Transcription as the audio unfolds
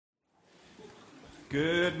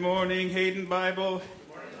Good morning, Hayden Bible.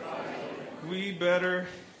 We better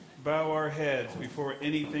bow our heads before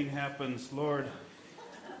anything happens. Lord,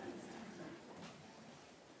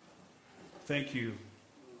 thank you.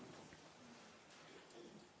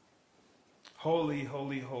 Holy,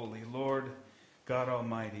 holy, holy, Lord God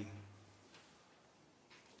Almighty,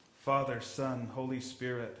 Father, Son, Holy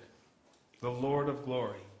Spirit, the Lord of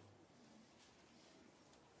glory.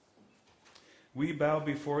 We bow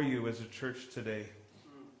before you as a church today.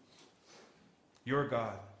 Your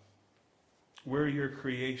God. We're your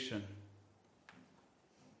creation.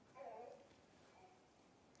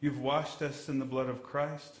 You've washed us in the blood of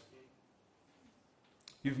Christ.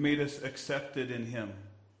 You've made us accepted in Him.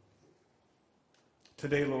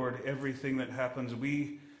 Today, Lord, everything that happens,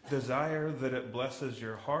 we desire that it blesses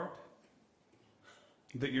your heart,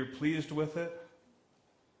 that you're pleased with it.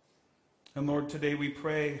 And Lord, today we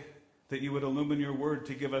pray that you would illumine your word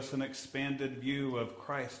to give us an expanded view of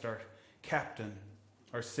Christ, our captain,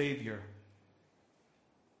 our Savior.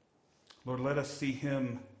 Lord, let us see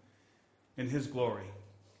him in his glory.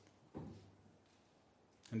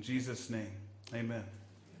 In Jesus' name, amen.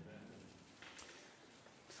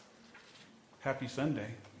 Happy Sunday.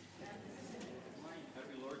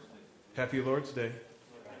 Happy Lord's Day. Happy Lord's Day.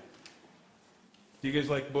 Do you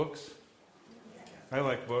guys like books? I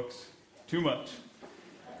like books. Too much.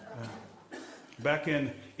 Back in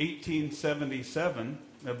 1877,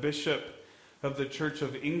 a bishop of the Church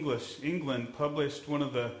of England published one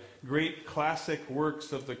of the great classic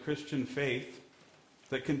works of the Christian faith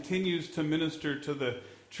that continues to minister to the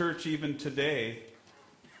church even today.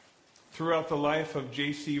 Throughout the life of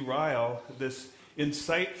J.C. Ryle, this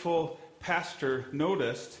insightful pastor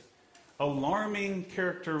noticed alarming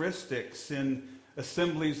characteristics in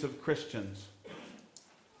assemblies of Christians.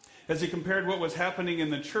 As he compared what was happening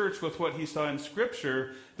in the church with what he saw in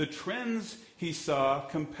Scripture, the trends he saw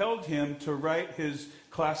compelled him to write his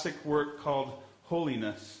classic work called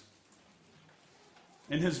Holiness.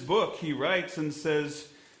 In his book, he writes and says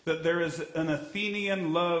that there is an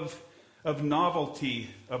Athenian love of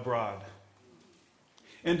novelty abroad,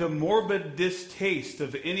 and a morbid distaste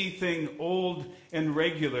of anything old and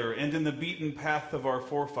regular and in the beaten path of our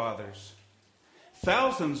forefathers.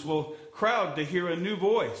 Thousands will crowd to hear a new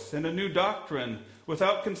voice and a new doctrine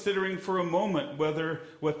without considering for a moment whether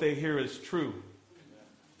what they hear is true.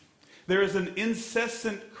 There is an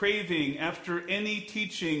incessant craving after any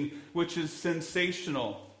teaching which is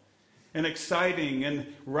sensational and exciting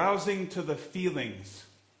and rousing to the feelings.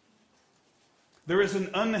 There is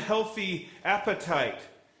an unhealthy appetite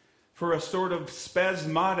for a sort of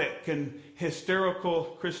spasmodic and hysterical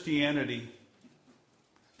Christianity.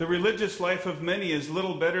 The religious life of many is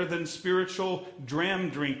little better than spiritual dram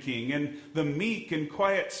drinking, and the meek and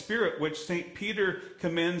quiet spirit which St. Peter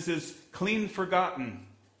commends is clean forgotten.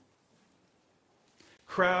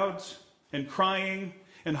 Crowds and crying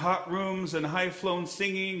and hot rooms and high-flown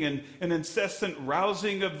singing and an incessant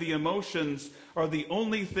rousing of the emotions are the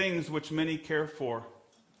only things which many care for.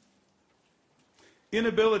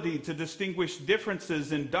 Inability to distinguish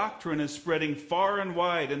differences in doctrine is spreading far and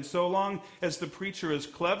wide, and so long as the preacher is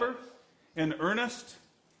clever and earnest,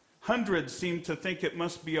 hundreds seem to think it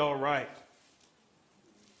must be all right,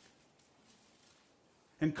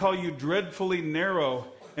 and call you dreadfully narrow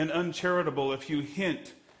and uncharitable if you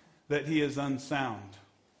hint that he is unsound.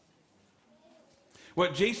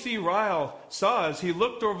 What J.C. Ryle saw as he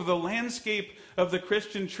looked over the landscape of the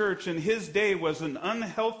Christian church in his day was an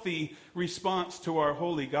unhealthy response to our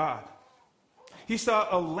holy God. He saw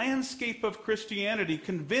a landscape of Christianity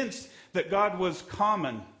convinced that God was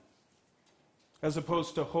common as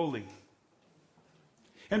opposed to holy.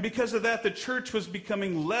 And because of that, the church was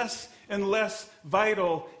becoming less and less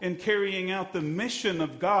vital in carrying out the mission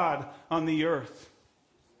of God on the earth.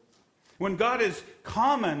 When God is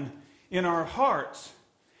common in our hearts,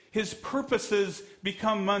 his purposes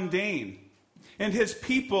become mundane, and his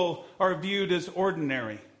people are viewed as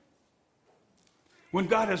ordinary. When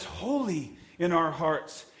God is holy in our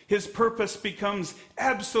hearts, his purpose becomes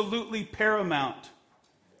absolutely paramount,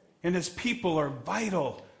 and his people are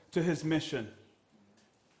vital to his mission.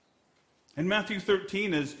 In Matthew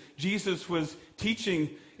 13, as Jesus was teaching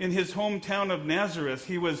in his hometown of Nazareth,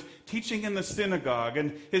 he was teaching in the synagogue,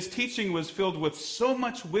 and his teaching was filled with so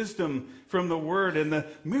much wisdom from the Word, and the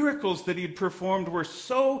miracles that he'd performed were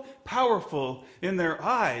so powerful in their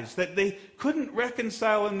eyes that they couldn't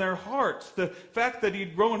reconcile in their hearts the fact that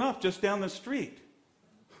he'd grown up just down the street.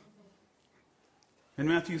 In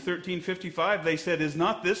Matthew 13:55, they said, "Is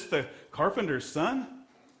not this the carpenter's son?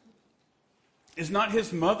 Is not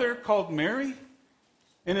his mother called Mary?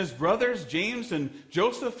 And his brothers, James and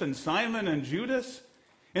Joseph and Simon and Judas,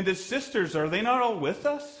 and his sisters, are they not all with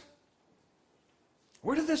us?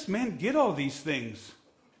 Where did this man get all these things?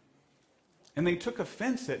 And they took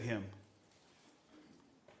offense at him.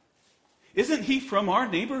 Isn't he from our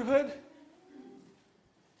neighborhood?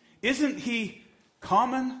 Isn't he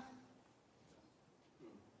common?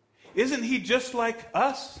 Isn't he just like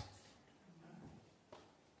us?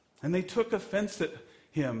 And they took offense at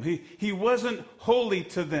him. He wasn't holy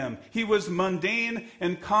to them. He was mundane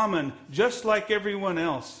and common, just like everyone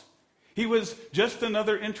else. He was just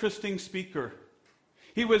another interesting speaker.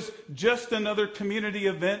 He was just another community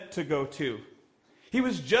event to go to. He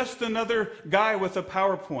was just another guy with a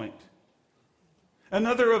PowerPoint.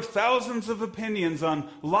 Another of thousands of opinions on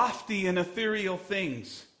lofty and ethereal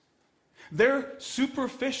things. Their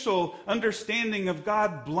superficial understanding of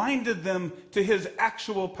God blinded them to his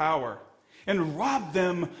actual power and robbed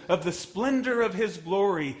them of the splendor of his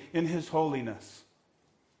glory in his holiness.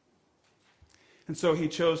 And so he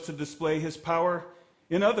chose to display his power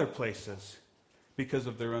in other places because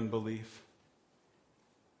of their unbelief.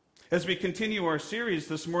 As we continue our series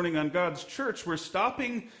this morning on God's church, we're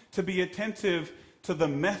stopping to be attentive to the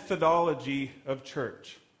methodology of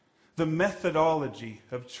church. The methodology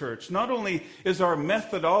of church. Not only is our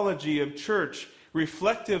methodology of church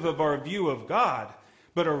reflective of our view of God,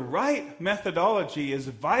 but a right methodology is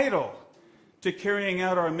vital to carrying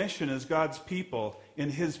out our mission as God's people in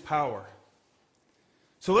his power.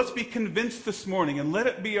 So let's be convinced this morning, and let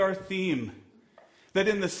it be our theme, that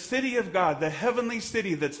in the city of God, the heavenly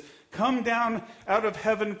city that's come down out of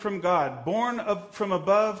heaven from God, born from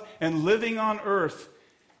above and living on earth,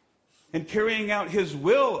 and carrying out his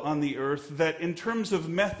will on the earth, that in terms of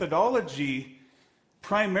methodology,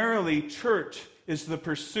 primarily church is the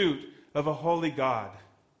pursuit of a holy God.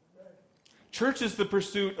 Church is the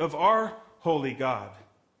pursuit of our holy God.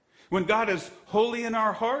 When God is holy in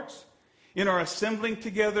our hearts, in our assembling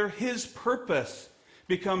together, his purpose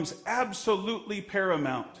becomes absolutely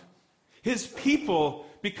paramount. His people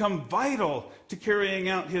become vital to carrying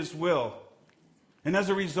out his will. And as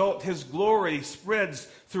a result, his glory spreads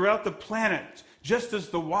throughout the planet, just as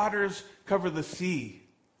the waters cover the sea.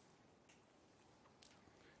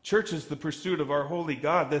 Church is the pursuit of our holy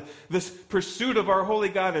God. This pursuit of our holy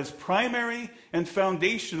God is primary and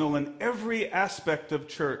foundational in every aspect of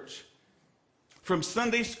church. From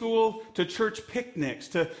Sunday school to church picnics,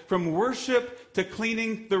 from worship to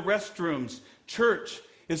cleaning the restrooms, church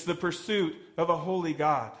is the pursuit of a holy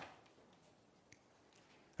God.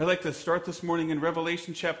 I'd like to start this morning in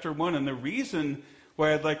Revelation chapter 1, and the reason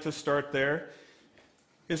why I'd like to start there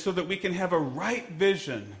is so that we can have a right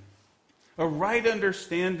vision, a right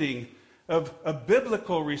understanding of a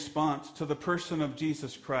biblical response to the person of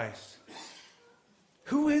Jesus Christ.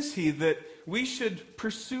 Who is he that we should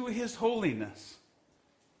pursue his holiness?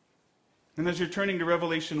 And as you're turning to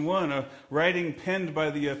Revelation 1, a writing penned by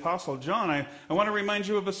the Apostle John, I want to remind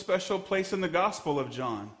you of a special place in the Gospel of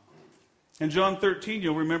John. In John 13,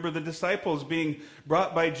 you'll remember the disciples being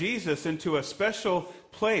brought by Jesus into a special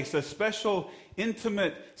place, a special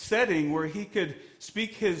intimate setting where he could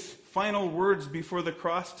speak his final words before the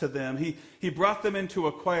cross to them. He brought them into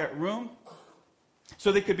a quiet room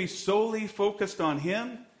so they could be solely focused on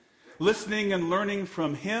him, listening and learning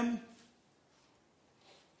from him.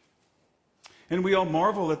 And we all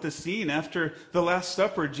marvel at the scene after the Last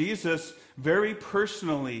Supper. Jesus very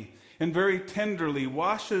personally and very tenderly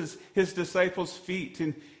washes his disciples' feet,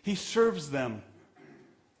 and he serves them.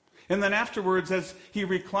 And then afterwards, as he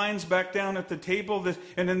reclines back down at the table,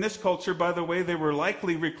 and in this culture, by the way, they were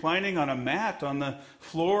likely reclining on a mat on the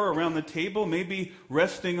floor around the table, maybe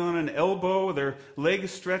resting on an elbow, their legs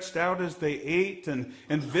stretched out as they ate and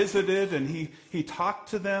visited, and he talked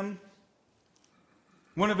to them.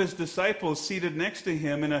 One of his disciples seated next to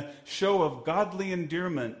him in a show of godly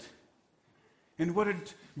endearment, and what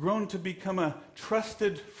had grown to become a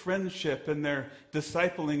trusted friendship in their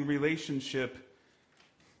discipling relationship,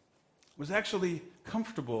 was actually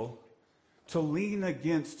comfortable to lean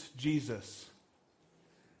against Jesus.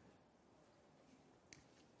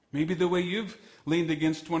 Maybe the way you've leaned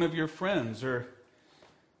against one of your friends, or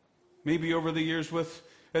maybe over the years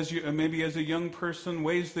maybe as a young person,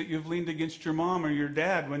 ways that you've leaned against your mom or your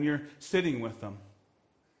dad when you're sitting with them.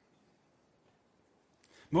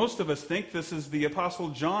 Most of us think this is the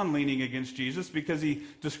Apostle John leaning against Jesus because he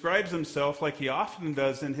describes himself, like he often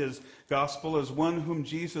does in his gospel, as one whom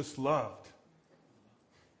Jesus loved.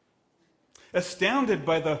 Astounded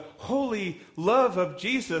by the holy love of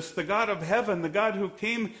Jesus, the God of heaven, the God who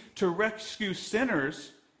came to rescue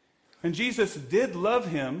sinners, and Jesus did love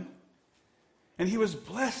him, and he was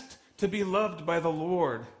blessed to be loved by the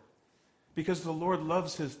Lord, because the Lord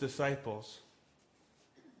loves his disciples.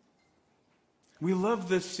 We love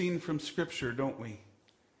this scene from Scripture, don't we?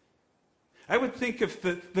 I would think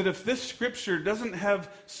that if this Scripture doesn't have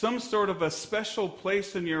some sort of a special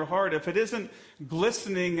place in your heart, if it isn't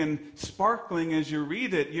glistening and sparkling as you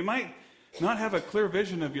read it, you might not have a clear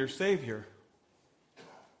vision of your Savior.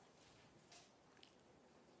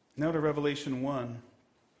 Now to Revelation 1.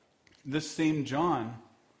 This same John,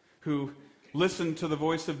 who listened to the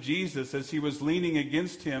voice of Jesus as he was leaning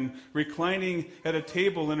against him, reclining at a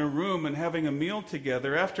table in a room and having a meal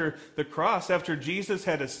together after the cross, after Jesus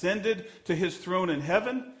had ascended to his throne in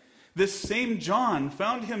heaven, this same John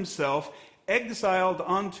found himself exiled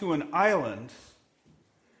onto an island,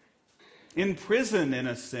 in prison in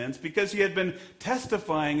a sense, because he had been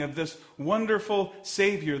testifying of this wonderful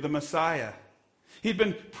Savior, the Messiah. He'd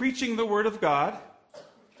been preaching the Word of God,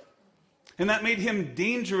 and that made him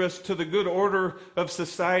dangerous to the good order of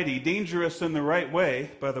society, dangerous in the right way,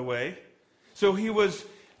 by the way. So he was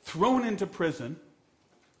thrown into prison.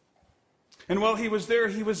 And while he was there,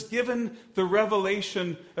 he was given the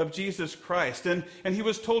revelation of Jesus Christ. And he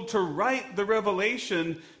was told to write the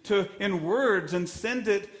revelation in words and send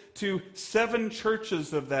it to 7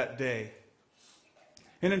 churches of that day.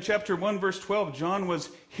 And in chapter 1, verse 12, John was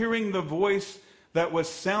hearing the voice that was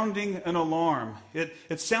sounding an alarm.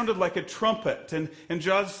 It sounded like a trumpet. And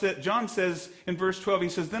John says in verse 12, he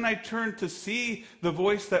says, "Then I turned to see the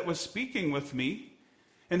voice that was speaking with me.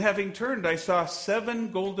 And having turned, I saw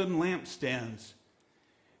 7 golden lampstands.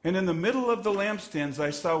 And in the middle of the lampstands, I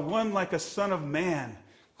saw one like a son of man,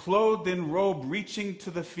 clothed in robe reaching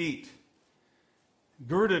to the feet,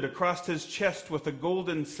 girded across his chest with a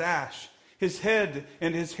golden sash. His head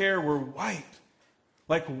and his hair were white,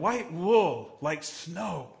 like white wool, like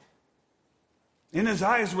snow. And his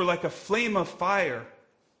eyes were like a flame of fire.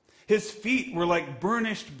 His feet were like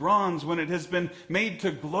burnished bronze when it has been made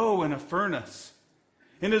to glow in a furnace.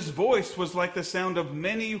 And his voice was like the sound of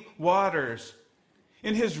many waters.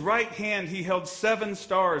 In his right hand he held 7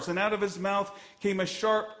 stars, and out of his mouth came a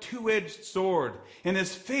sharp 2-edged sword. And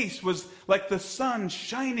his face was like the sun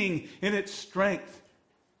shining in its strength.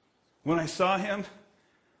 When I saw him,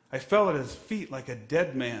 I fell at his feet like a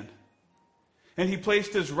dead man. And he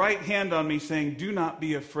placed his right hand on me, saying, 'Do not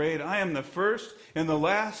be afraid. I am the first and the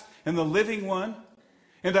last and the living one.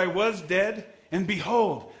 And I was dead, and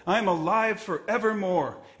behold, I am alive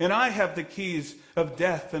forevermore. And I have the keys of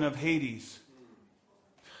death and of Hades.'"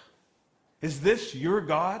 Is this your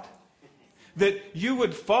God? That you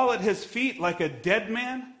would fall at his feet like a dead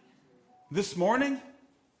man this morning?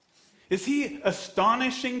 Is he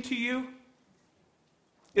astonishing to you?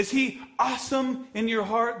 Is he awesome in your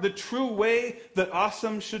heart, the true way that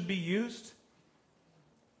awesome should be used?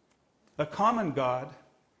 A common God,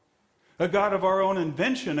 a God of our own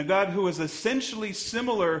invention, a God who is essentially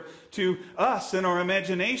similar to us in our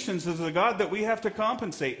imaginations, is a God that we have to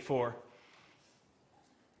compensate for.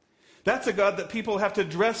 That's a God that people have to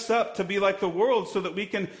dress up to be like the world so that we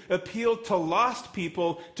can appeal to lost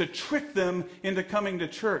people to trick them into coming to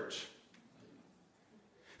church.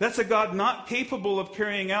 That's a God not capable of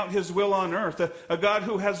carrying out his will on earth, a God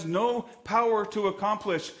who has no power to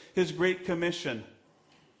accomplish his great commission.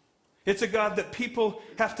 It's a God that people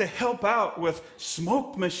have to help out with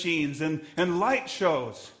smoke machines and light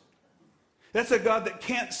shows. That's a God that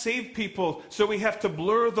can't save people, so we have to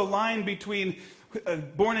blur the line between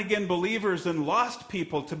born-again believers and lost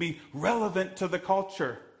people to be relevant to the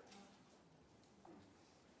culture.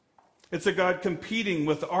 It's a God competing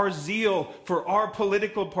with our zeal for our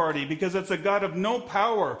political party because it's a God of no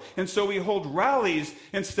power. And so we hold rallies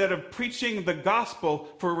instead of preaching the gospel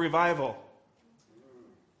for revival.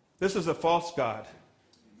 This is a false God,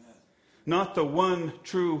 not the one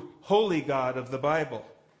true holy God of the Bible.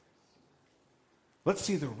 Let's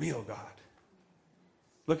see the real God.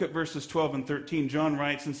 Look at verses 12 and 13. John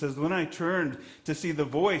writes and says, "When I turned to see the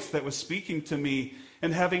voice that was speaking to me,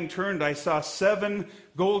 and having turned, I saw 7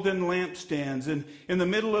 golden lampstands. And in the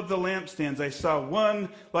middle of the lampstands, I saw one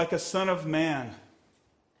like a son of man."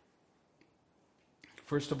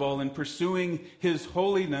 First of all, in pursuing his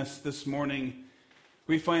holiness this morning,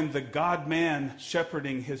 we find the God-man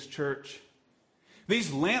shepherding his church. These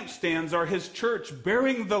lampstands are his church,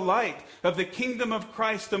 bearing the light of the kingdom of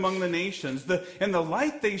Christ among the nations. And the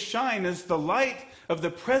light they shine is the light of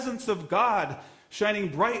the presence of God, shining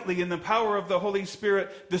brightly in the power of the Holy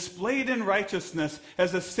Spirit, displayed in righteousness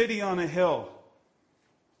as a city on a hill.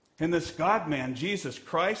 And this God-man, Jesus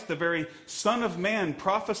Christ, the very Son of Man,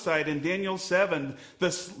 prophesied in Daniel 7,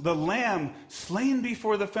 the Lamb slain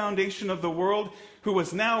before the foundation of the world, who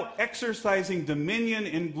was now exercising dominion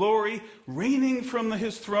in glory, reigning from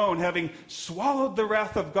his throne, having swallowed the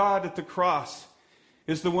wrath of God at the cross,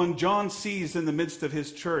 is the one John sees in the midst of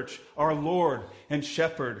his church, our Lord and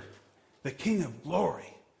Shepherd, the King of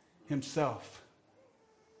glory himself.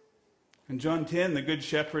 In John 10, the Good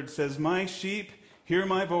Shepherd says, "My sheep hear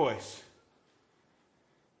my voice,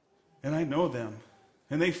 and I know them,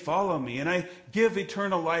 and they follow me, and I give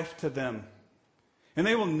eternal life to them. And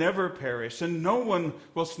they will never perish, and no one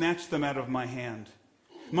will snatch them out of my hand.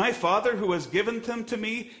 My Father who has given them to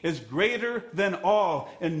me is greater than all,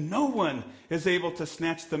 and no one is able to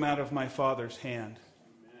snatch them out of my Father's hand."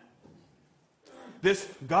 This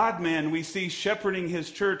God-man we see shepherding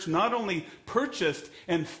his church not only purchased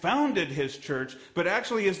and founded his church, but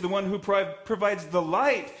actually is the one who provides the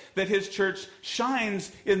light that his church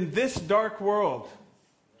shines in this dark world.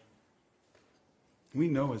 We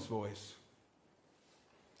know his voice.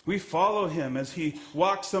 We follow him as he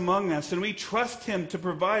walks among us, and we trust him to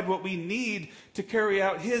provide what we need to carry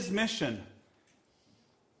out his mission.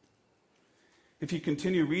 If you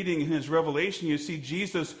continue reading in his revelation, you see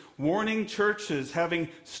Jesus warning churches, having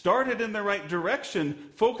started in the right direction,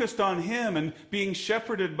 focused on him and being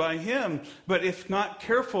shepherded by him, but if not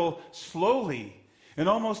careful, slowly and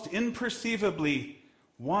almost imperceivably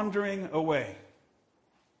wandering away.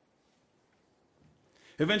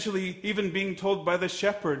 Eventually, even being told by the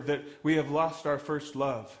shepherd that we have lost our first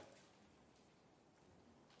love.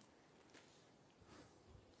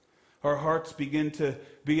 Our hearts begin to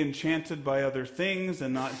be enchanted by other things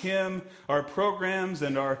and not him. Our programs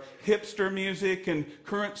and our hipster music and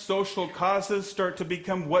current social causes start to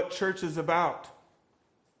become what church is about.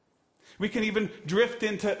 We can even drift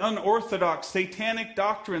into unorthodox satanic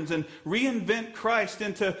doctrines and reinvent Christ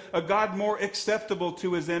into a God more acceptable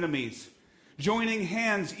to his enemies. Joining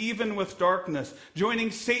hands even with darkness,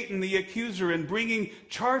 joining Satan the accuser, and bringing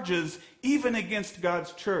charges even against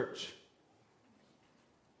God's church.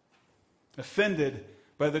 Offended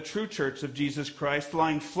by the true church of Jesus Christ,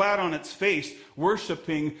 lying flat on its face,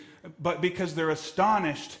 worshiping, but because they're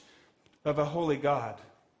astonished of a holy God.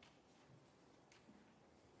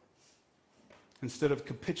 Instead of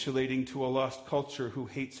capitulating to a lost culture who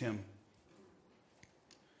hates him.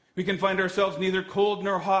 We can find ourselves neither cold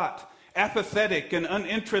nor hot, apathetic and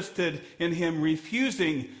uninterested in him,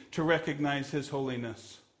 refusing to recognize his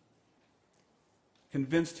holiness.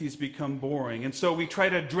 Convinced he's become boring. And so we try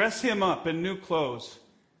to dress him up in new clothes,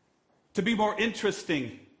 to be more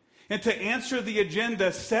interesting, and to answer the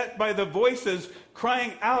agenda set by the voices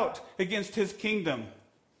crying out against his kingdom.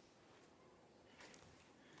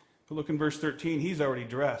 But look in verse 13, he's already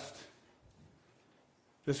dressed.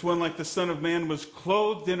 This one, like the Son of Man, was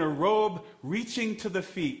clothed in a robe reaching to the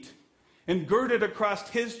feet, and girded across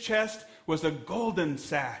his chest was a golden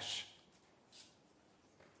sash.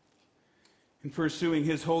 In pursuing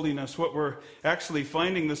his holiness, what we're actually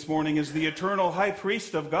finding this morning is the eternal high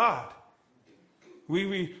priest of God.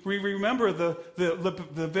 We remember the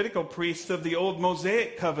Levitical priests of the old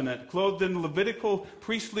Mosaic covenant, clothed in Levitical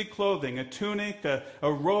priestly clothing, a tunic, a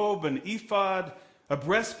robe, an ephod, a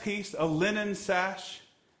breastpiece, a linen sash,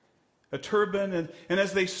 a turban. And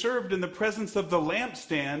as they served in the presence of the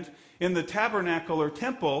lampstand in the tabernacle or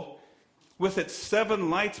temple, with its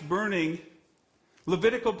 7 lights burning,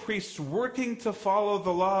 Levitical priests working to follow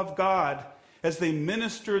the law of God as they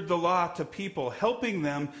ministered the law to people, helping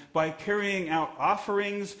them by carrying out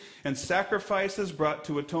offerings and sacrifices brought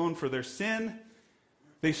to atone for their sin.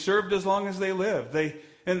 They served as long as they lived. They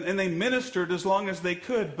ministered as long as they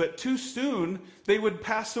could, but too soon they would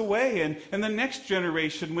pass away, and the next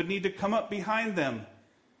generation would need to come up behind them.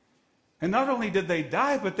 And not only did they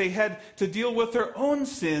die, but they had to deal with their own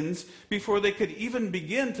sins before they could even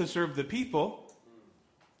begin to serve the people.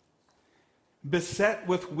 Beset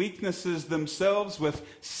with weaknesses themselves, with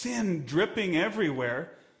sin dripping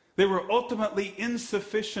everywhere, they were ultimately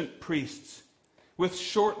insufficient priests with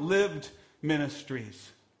short-lived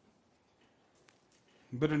ministries.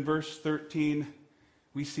 But in verse 13,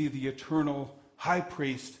 we see the eternal high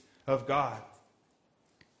priest of God.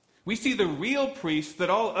 We see the real priest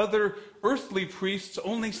that all other earthly priests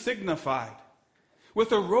only signified,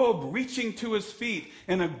 with a robe reaching to his feet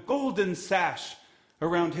and a golden sash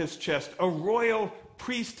around his chest, a royal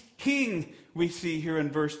priest king we see here in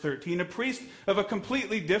verse 13, a priest of a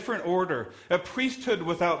completely different order, a priesthood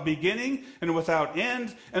without beginning and without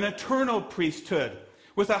end, an eternal priesthood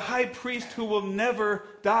with a high priest who will never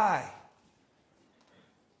die.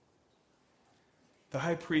 The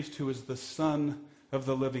high priest who is the Son of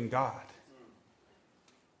the living God.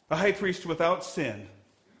 A high priest without sin,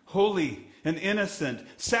 holy and innocent,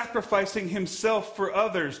 sacrificing himself for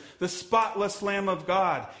others, the spotless Lamb of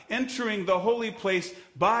God, entering the holy place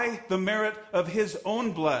by the merit of his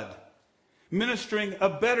own blood, ministering a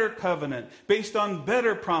better covenant based on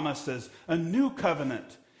better promises, a new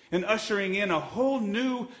covenant, and ushering in a whole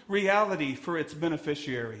new reality for its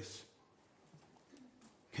beneficiaries.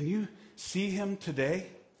 Can you see him today?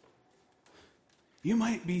 You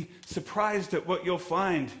might be surprised at what you'll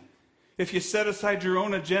find if you set aside your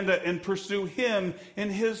own agenda and pursue him in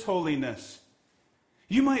his holiness.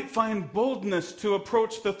 You might find boldness to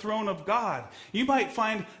approach the throne of God. You might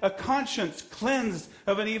find a conscience cleansed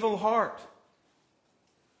of an evil heart.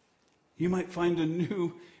 You might find a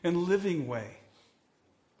new and living way.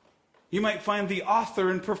 You might find the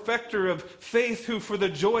author and perfecter of faith who, for the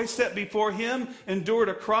joy set before him, endured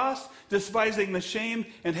a cross, despising the shame,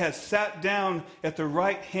 and has sat down at the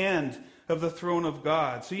right hand of the throne of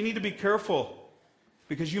God. So you need to be careful,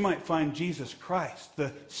 because you might find Jesus Christ,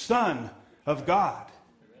 the Son of God.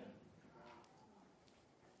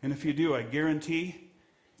 And if you do, I guarantee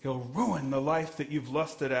he'll ruin the life that you've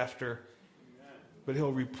lusted after, but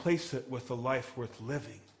he'll replace it with a life worth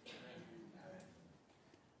living.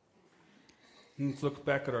 Let's look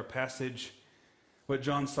back at our passage. What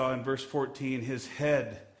John saw in verse 14, his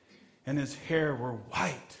head and his hair were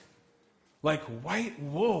white, like white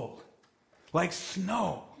wool, like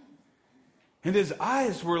snow. And his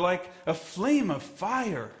eyes were like a flame of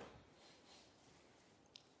fire.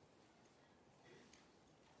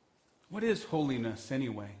 What is holiness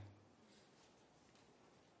anyway?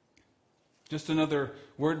 Just another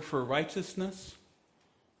word for righteousness?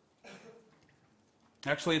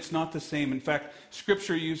 Actually, it's not the same. In fact,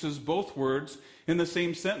 Scripture uses both words in the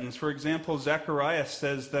same sentence. For example, Zechariah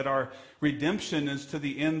says that our redemption is to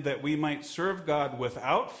the end that we might serve God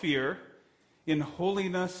without fear, in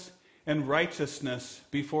holiness and righteousness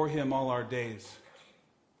before him all our days.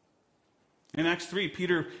 In Acts 3,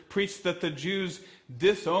 Peter preached that the Jews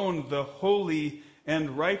disowned the holy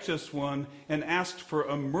and righteous one and asked for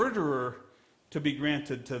a murderer to be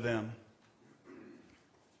granted to them.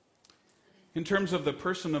 In terms of the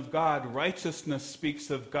person of God, righteousness speaks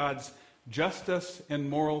of God's justice and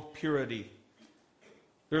moral purity.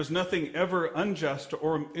 There is nothing ever unjust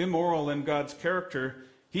or immoral in God's character.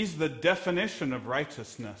 He's the definition of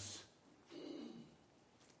righteousness.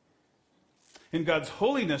 In God's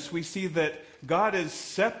holiness, we see that God is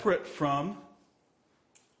separate from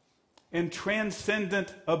and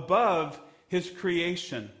transcendent above his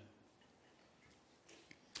creation.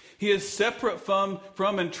 He is separate from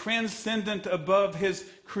and transcendent above his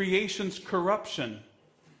creation's corruption.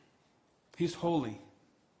 He's holy.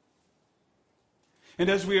 And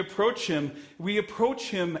as we approach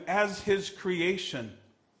him as his creation.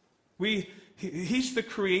 He's the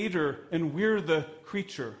creator and we're the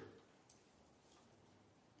creature.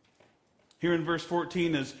 Here in verse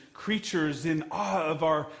 14, as creatures in awe of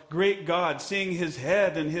our great God, seeing his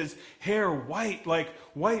head and his hair white like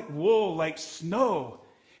white wool, like snow,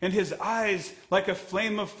 and his eyes like a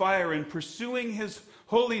flame of fire, and pursuing his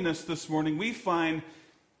holiness this morning, we find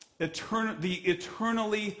the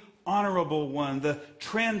eternally honorable one, the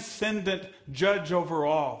transcendent judge over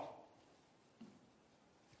all.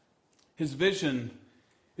 His vision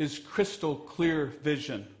is crystal clear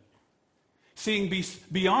vision, seeing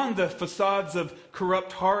beyond the facades of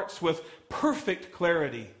corrupt hearts with perfect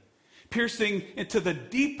clarity, piercing into the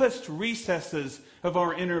deepest recesses of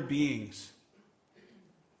our inner beings.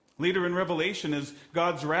 Later in Revelation, as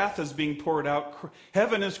God's wrath is being poured out,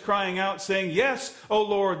 heaven is crying out, saying, "Yes, O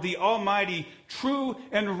Lord, the Almighty, true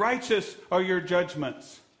and righteous are your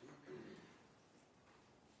judgments."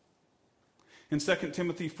 In 2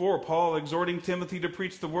 Timothy 4, Paul exhorting Timothy to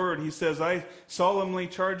preach the word, he says, "I solemnly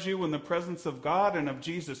charge you in the presence of God and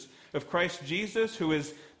of Christ Jesus, who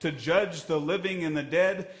is to judge the living and the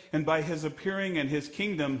dead, and by his appearing in his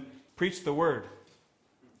kingdom, preach the word."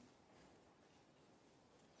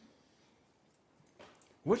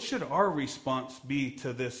 What should our response be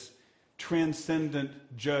to this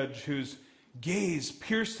transcendent judge whose gaze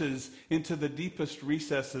pierces into the deepest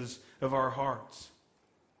recesses of our hearts?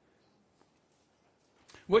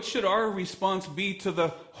 What should our response be to the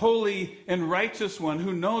holy and righteous one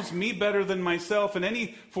who knows me better than myself, and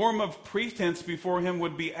any form of pretense before him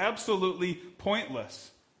would be absolutely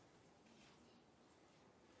pointless?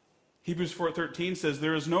 Hebrews 4:13 says,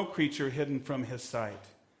 "There is no creature hidden from his sight,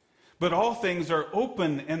 but all things are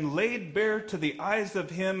open and laid bare to the eyes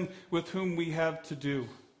of him with whom we have to do."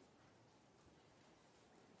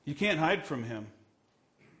 You can't hide from him.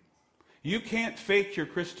 You can't fake your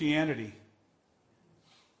Christianity.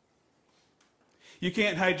 You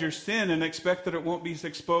can't hide your sin and expect that it won't be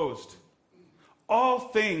exposed. All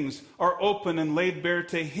things are open and laid bare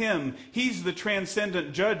to him. He's the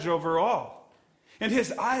transcendent judge over all. And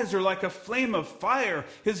his eyes are like a flame of fire.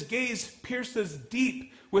 His gaze pierces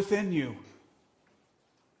deep within you.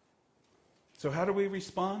 So how do we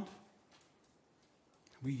respond?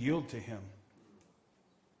 We yield to him.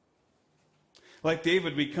 Like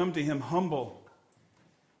David, we come to him humble,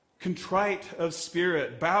 contrite of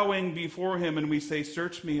spirit, bowing before him, and we say,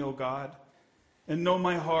 "Search me, O God, and know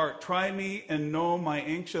my heart. Try me and know my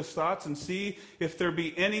anxious thoughts, and see if there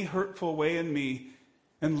be any hurtful way in me,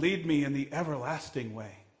 and lead me in the everlasting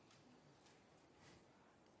way."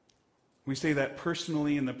 We say that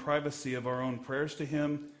personally in the privacy of our own prayers to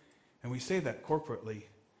him, and we say that corporately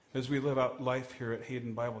as we live out life here at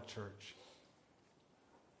Hayden Bible Church.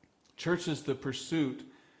 Church is the pursuit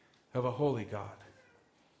of a holy God.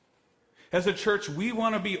 As a church, we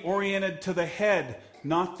want to be oriented to the head,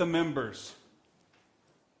 not the members.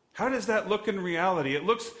 How does that look in reality? It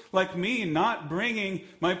looks like me not bringing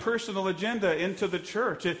my personal agenda into the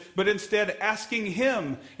church, but instead asking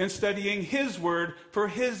him and studying his word for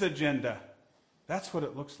his agenda. That's what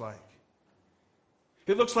it looks like.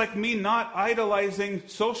 It looks like me not idolizing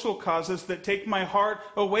social causes that take my heart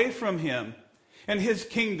away from him and his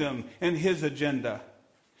kingdom and his agenda.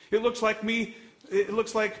 It looks like me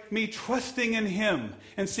trusting in him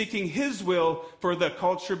and seeking his will for the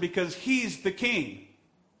culture because he's the king.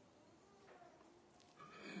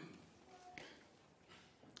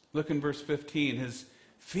 Look in verse 15. His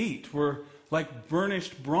feet were like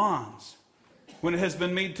burnished bronze when it has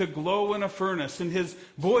been made to glow in a furnace, and his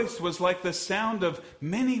voice was like the sound of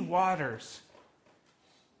many waters.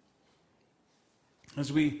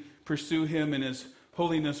 As we pursue him in his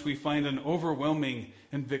holiness, we find an overwhelming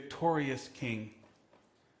and victorious king.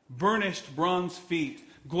 Burnished bronze feet,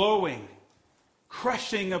 glowing,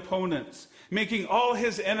 crushing opponents, making all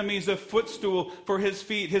his enemies a footstool for his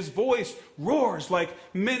feet. His voice roars like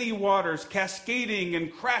many waters, cascading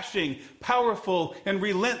and crashing, powerful and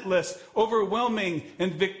relentless, overwhelming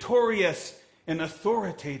and victorious and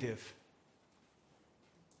authoritative.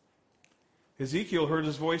 Ezekiel heard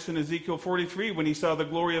his voice in Ezekiel 43 when he saw the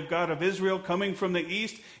glory of God of Israel coming from the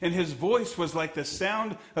east, and his voice was like the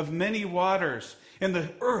sound of many waters, and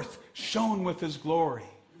the earth shone with his glory.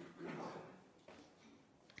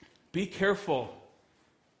 Be careful.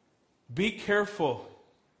 Be careful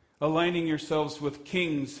aligning yourselves with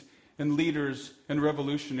kings and leaders and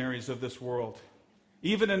revolutionaries of this world,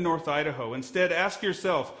 even in North Idaho. Instead, ask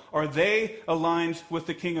yourself, are they aligned with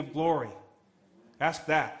the King of Glory? Ask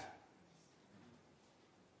that.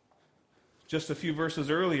 Just a few verses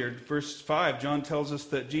earlier, verse 5, John tells us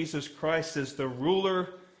that Jesus Christ is the ruler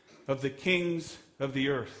of the kings of the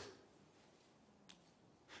earth.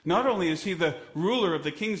 Not only is he the ruler of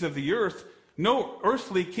the kings of the earth, no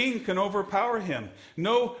earthly king can overpower him.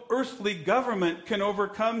 No earthly government can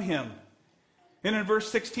overcome him. And in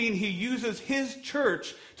verse 16, he uses his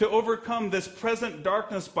church to overcome this present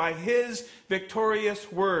darkness by his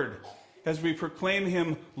victorious word, as we proclaim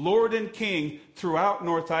him Lord and King throughout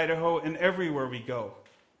North Idaho and everywhere we go.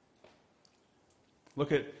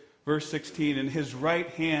 Look at verse 16. In his right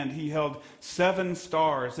hand he held 7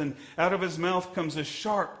 stars, and out of his mouth comes a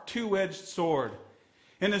sharp, two-edged sword.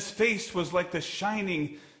 And his face was like the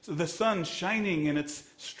sun shining in its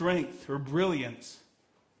strength or brilliance.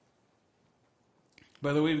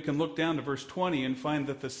 By the way, we can look down to verse 20 and find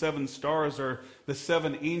that the 7 stars are the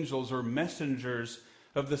 7 angels or messengers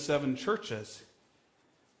of the 7 churches.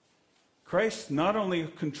 Christ not only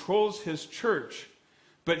controls his church,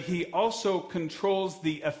 but he also controls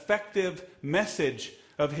the effective message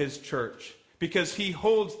of his church, because he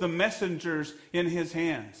holds the messengers in his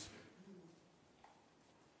hands.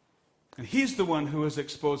 And he's the one who is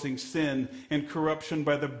exposing sin and corruption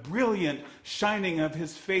by the brilliant shining of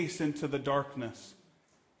his face into the darkness.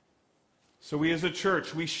 So we as a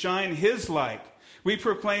church, we shine his light. We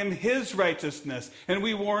proclaim his righteousness, and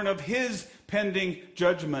we warn of his pending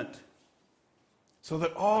judgment, so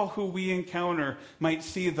that all who we encounter might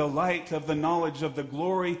see the light of the knowledge of the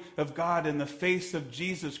glory of God in the face of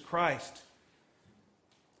Jesus Christ.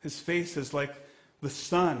 His face is like the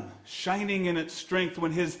sun, shining in its strength.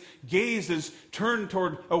 When his gaze is turned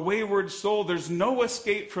toward a wayward soul, there's no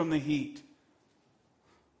escape from the heat.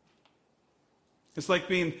 It's like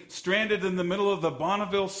being stranded in the middle of the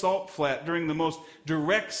Bonneville salt flat during the most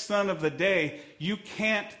direct sun of the day. You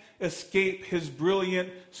can't escape his brilliant,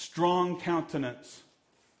 strong countenance.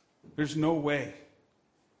 There's no way.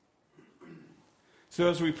 So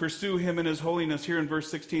as we pursue him in his holiness, here in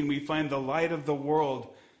verse 16, we find the light of the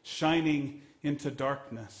world shining into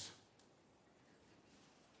darkness.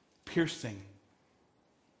 piercing.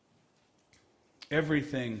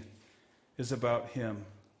 Everything is about him.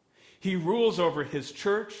 He rules over his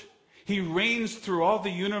church. He reigns through all the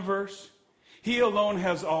universe. He alone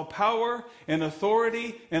has all power and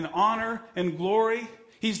authority and honor and glory.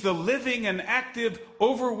 He's the living and active,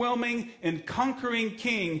 overwhelming and conquering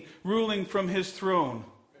king ruling from his throne.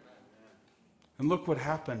 And look what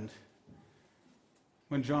happened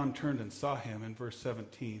when John turned and saw him in verse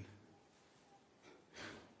 17.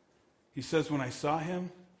 He says, when I saw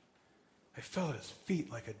him, I fell at his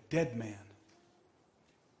feet like a dead man.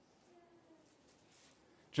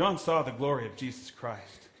 John saw the glory of Jesus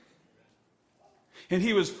Christ. And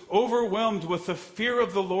he was overwhelmed with the fear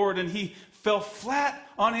of the Lord, and he fell flat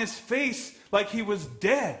on his face like he was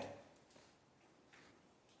dead.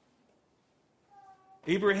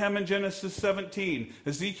 Abraham in Genesis 17,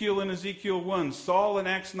 Ezekiel in Ezekiel 1, Saul in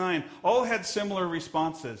Acts 9, all had similar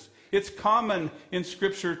responses. It's common in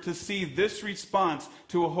Scripture to see this response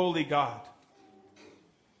to a holy God.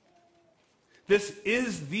 This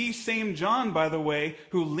is the same John, by the way,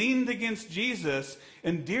 who leaned against Jesus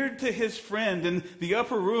and dared to his friend in the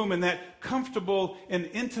upper room in that comfortable and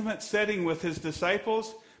intimate setting with his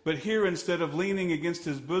disciples. But here, instead of leaning against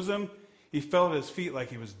his bosom, he fell at his feet like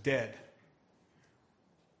he was dead.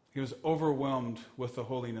 He was overwhelmed with the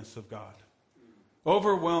holiness of God.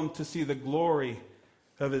 Overwhelmed to see the glory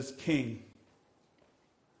of his King.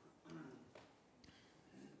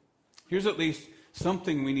 Here's at least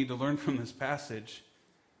something we need to learn from this passage.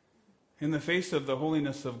 In the face of the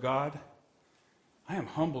holiness of God, I am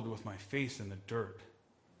humbled with my face in the dirt.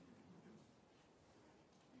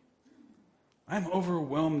 I'm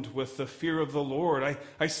overwhelmed with the fear of the Lord.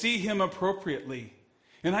 I see him appropriately,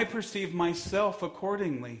 and I perceive myself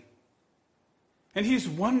accordingly. And he's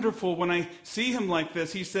wonderful when I see him like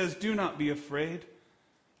this. He says, do not be afraid.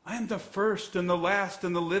 I am the first and the last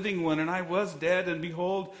and the living one, and I was dead, and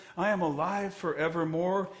behold, I am alive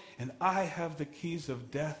forevermore, and I have the keys of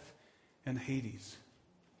death and Hades.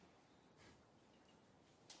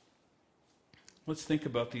 Let's think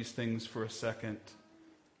about these things for a second.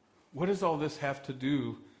 What does all this have to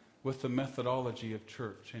do with the methodology of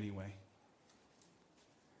church, anyway?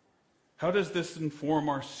 How does this inform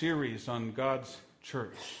our series on God's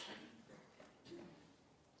church?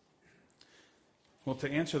 Well,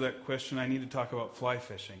 to answer that question, I need to talk about fly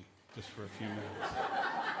fishing just for a few minutes.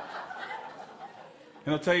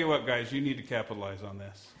 And I'll tell you what, guys, you need to capitalize on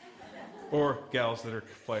this. Or gals that are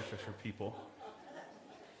fly fisher people.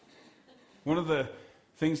 One of the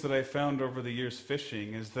things that I found over the years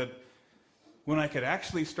fishing is that when I could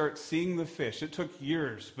actually start seeing the fish, it took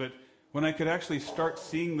years, but when I could actually start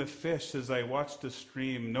seeing the fish as I watched the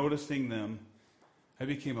stream, noticing them, I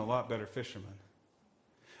became a lot better fisherman.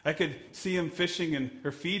 I could see him fishing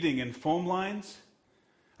or feeding in foam lines.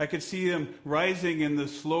 I could see him rising in the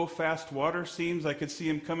slow, fast water seams. I could see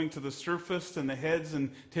him coming to the surface in the heads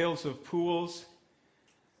and tails of pools.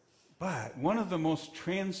 But one of the most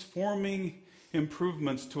transforming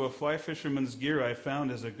improvements to a fly fisherman's gear I found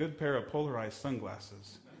is a good pair of polarized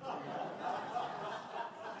sunglasses.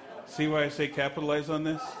 See why I say capitalize on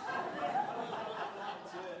this?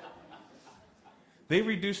 They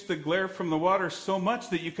reduce the glare from the water so much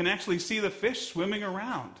that you can actually see the fish swimming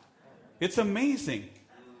around. It's amazing.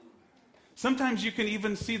 Sometimes you can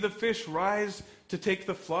even see the fish rise to take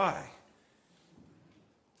the fly.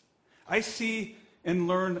 I see and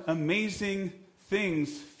learn amazing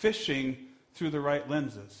things fishing through the right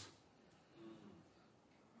lenses.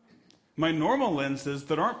 My normal lenses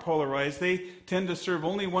that aren't polarized, they tend to serve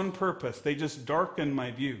only one purpose. They just darken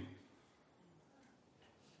my view.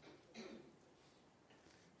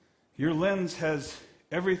 Your lens has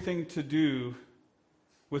everything to do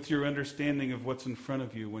with your understanding of what's in front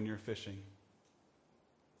of you when you're fishing.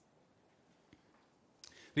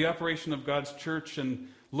 The operation of God's church and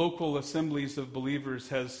local assemblies of believers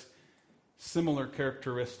has similar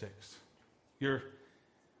characteristics. Your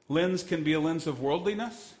lens can be a lens of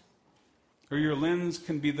worldliness, or your lens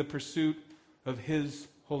can be the pursuit of His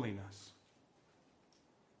holiness.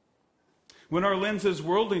 When our lens is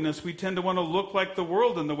worldliness, we tend to want to look like the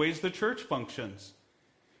world in the ways the church functions,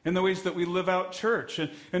 in the ways that we live out church.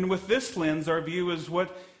 And with this lens, our view is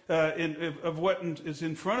what is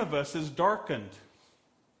in front of us is darkened.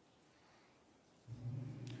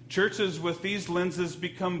 Churches with these lenses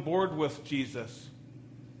become bored with Jesus.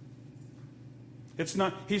 He's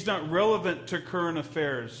not relevant to current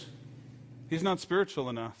affairs. He's not spiritual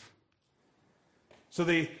enough. So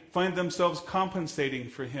they find themselves compensating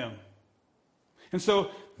for Him. And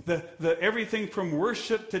so the everything from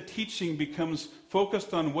worship to teaching becomes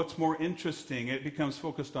focused on what's more interesting. It becomes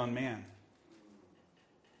focused on man.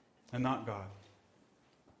 and not God.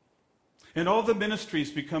 And all the ministries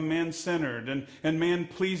become man-centered and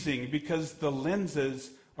man-pleasing because the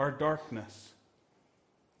lenses are darkness.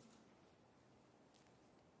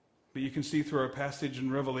 But you can see through our passage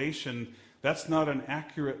in Revelation, that's not an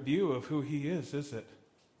accurate view of who he is it?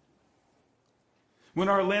 When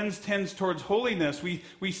our lens tends towards holiness, we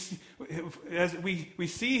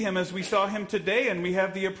see him as we saw him today, and we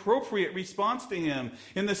have the appropriate response to him.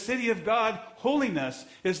 In the city of God, holiness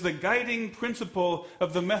is the guiding principle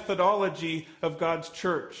of the methodology of God's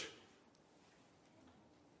church.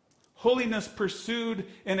 Holiness pursued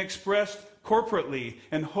and expressed corporately,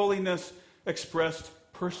 and holiness expressed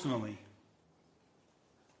personally.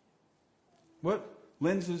 What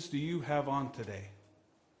lenses do you have on today?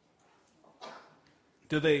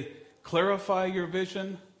 Do they clarify your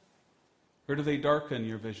vision, or do they darken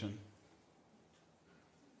your vision?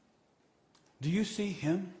 Do you see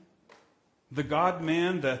him, the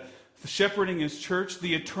God-man, the shepherding his church,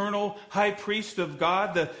 the eternal high priest of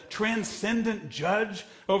God, the transcendent judge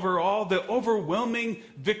over all, the overwhelming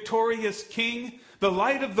victorious king, the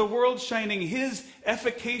light of the world shining his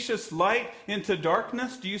efficacious light into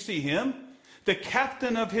darkness? Do you see him? The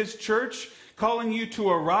captain of his church calling you to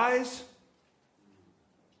arise?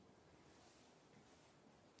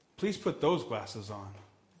 Please put those glasses on.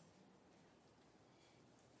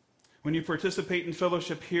 When you participate in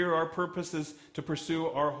fellowship here, our purpose is to pursue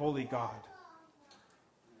our holy God.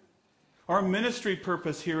 Our ministry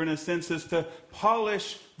purpose here, in a sense, is to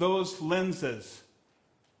polish those lenses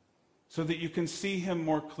so that you can see him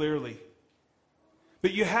more clearly.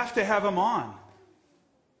 But you have to have them on.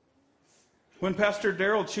 When Pastor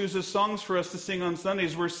Darrell chooses songs for us to sing on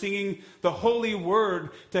Sundays, we're singing the holy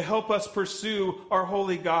word to help us pursue our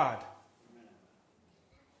holy God.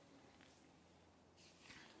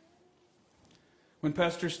 When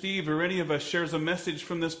Pastor Steve or any of us shares a message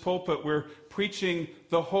from this pulpit, we're preaching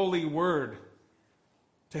the holy word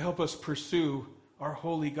to help us pursue our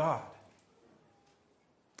holy God.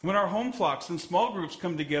 When our home flocks and small groups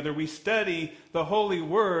come together, we study the holy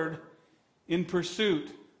word in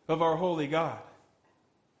pursuit of our holy God.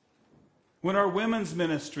 When our women's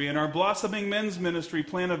ministry and our blossoming men's ministry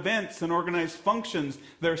plan events and organize functions,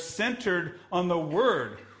 they're centered on the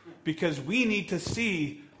word because we need to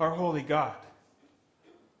see our holy God.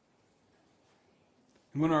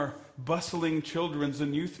 And when our bustling children's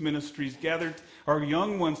and youth ministries gather our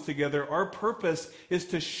young ones together, our purpose is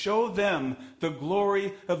to show them the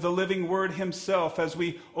glory of the living word himself as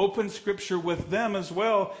we open scripture with them as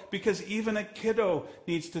well, because even a kiddo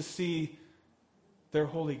needs to see their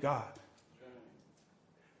holy God.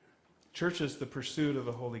 Church is the pursuit of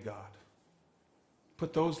the holy God.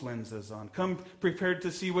 Put those lenses on. Come prepared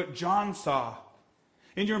to see what John saw.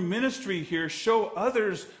 In your ministry here, show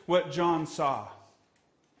others what John saw.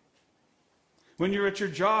 When you're at your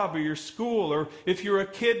job or your school, or if you're a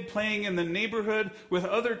kid playing in the neighborhood with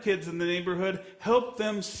other kids in the neighborhood, help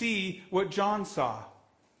them see what John saw,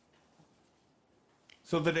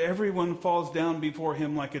 so that everyone falls down before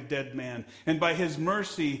him like a dead man. And by his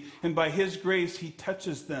mercy and by his grace, he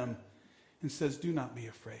touches them and says, "Do not be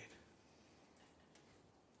afraid."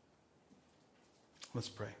 Let's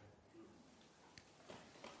pray.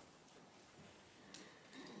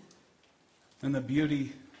 In the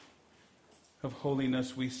beauty of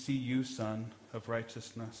holiness, we see you, Son of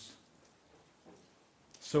righteousness.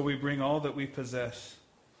 So we bring all that we possess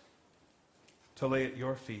to lay at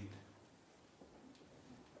your feet.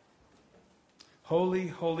 Holy,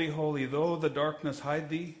 holy, holy, though the darkness hide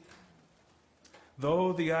thee,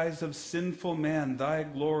 though the eyes of sinful man thy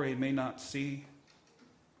glory may not see,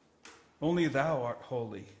 only thou art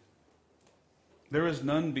holy. There is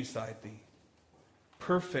none beside thee,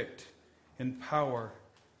 perfect in power,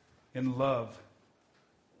 in love,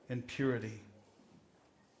 in purity.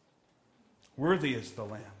 Worthy is the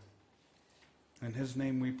Lamb. In his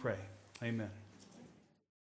name we pray. Amen.